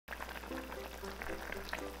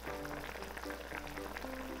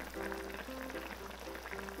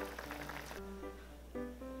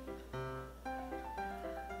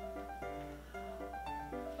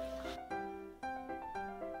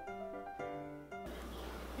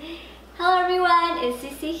Hello everyone, it's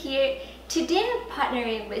CiCi here. Today I'm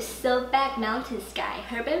partnering with Sobaek Mountain-Sky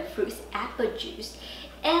Herb Fruit apple juice,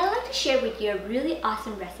 and I'd like to share with you a really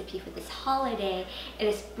awesome recipe for this holiday. It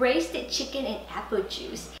is braised chicken and apple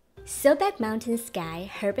juice. Sobaek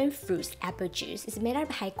Mountain-Sky Herb Fruit apple juice is made out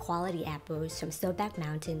of high-quality apples from Sobaek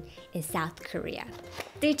Mountain in South Korea.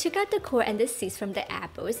 They took out the core and the seeds from the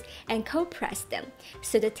apples and cold-pressed them,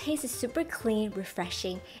 so the taste is super clean,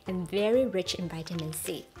 refreshing, and very rich in vitamin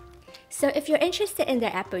C. So if you're interested in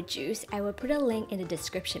the apple juice, I will put a link in the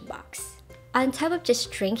description box. On top of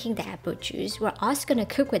just drinking the apple juice, we're also gonna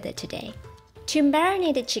cook with it today. To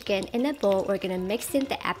marinate the chicken in a bowl, we're gonna mix in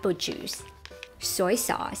the apple juice, soy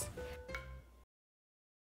sauce,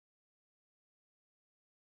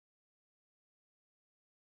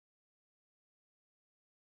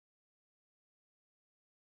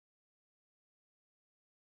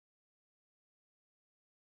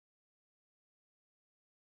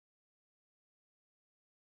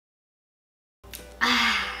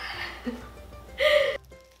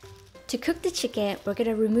 To cook the chicken, we're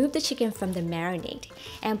gonna remove the chicken from the marinade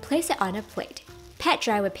and place it on a plate. Pat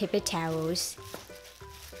dry with paper towels.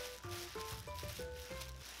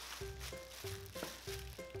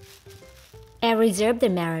 And reserve the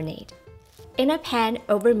marinade. In a pan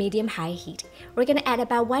over medium-high heat, we're gonna add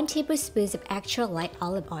about 1 tablespoon of extra light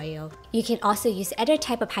olive oil. You can also use other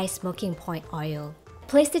type of high smoking point oil.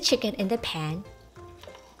 Place the chicken in the pan.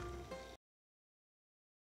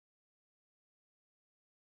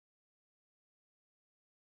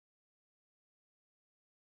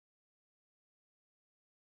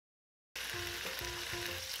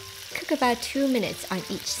 Cook about 2 minutes on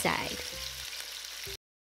each side.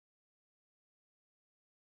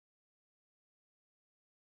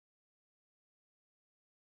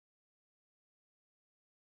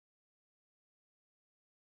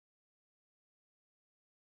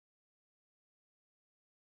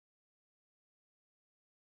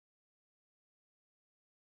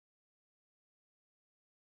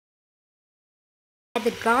 Add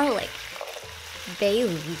the garlic, bay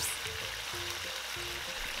leaves,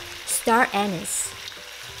 star anise,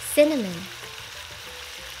 cinnamon,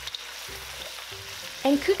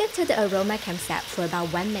 and cook until the aroma comes out for about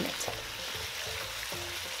 1 minute.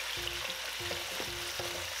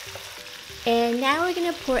 And now we're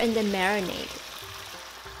gonna pour in the marinade.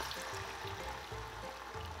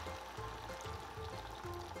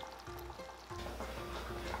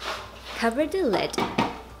 Cover the lid.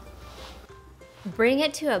 Bring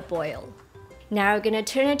it to a boil. Now we're gonna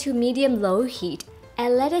turn it to medium-low heat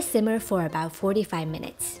and let it simmer for about 45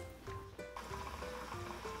 minutes.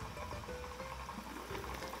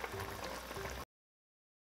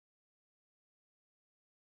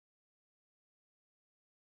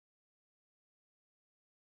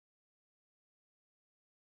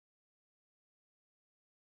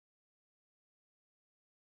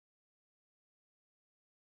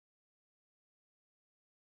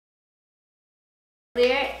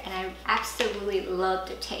 And I absolutely love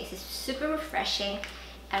the taste. It's super refreshing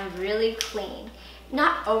and really clean.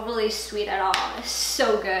 Not overly sweet at all. It's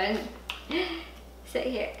so good. Sit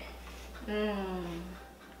here.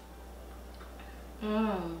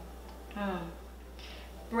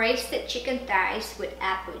 Braised chicken thighs with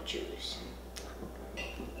apple juice.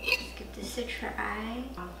 Let's give this a try.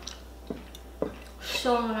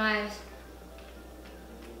 So nice.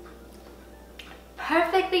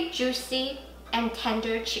 Perfectly juicy and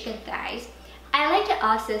tender chicken thighs. I like to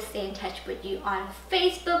also stay in touch with you on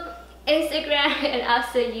Facebook, Instagram, and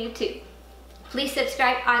also YouTube. Please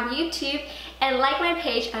subscribe on YouTube and like my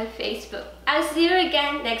page on Facebook. I'll see you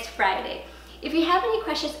again next Friday. If you have any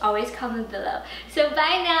questions, always comment below. So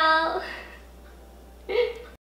bye now!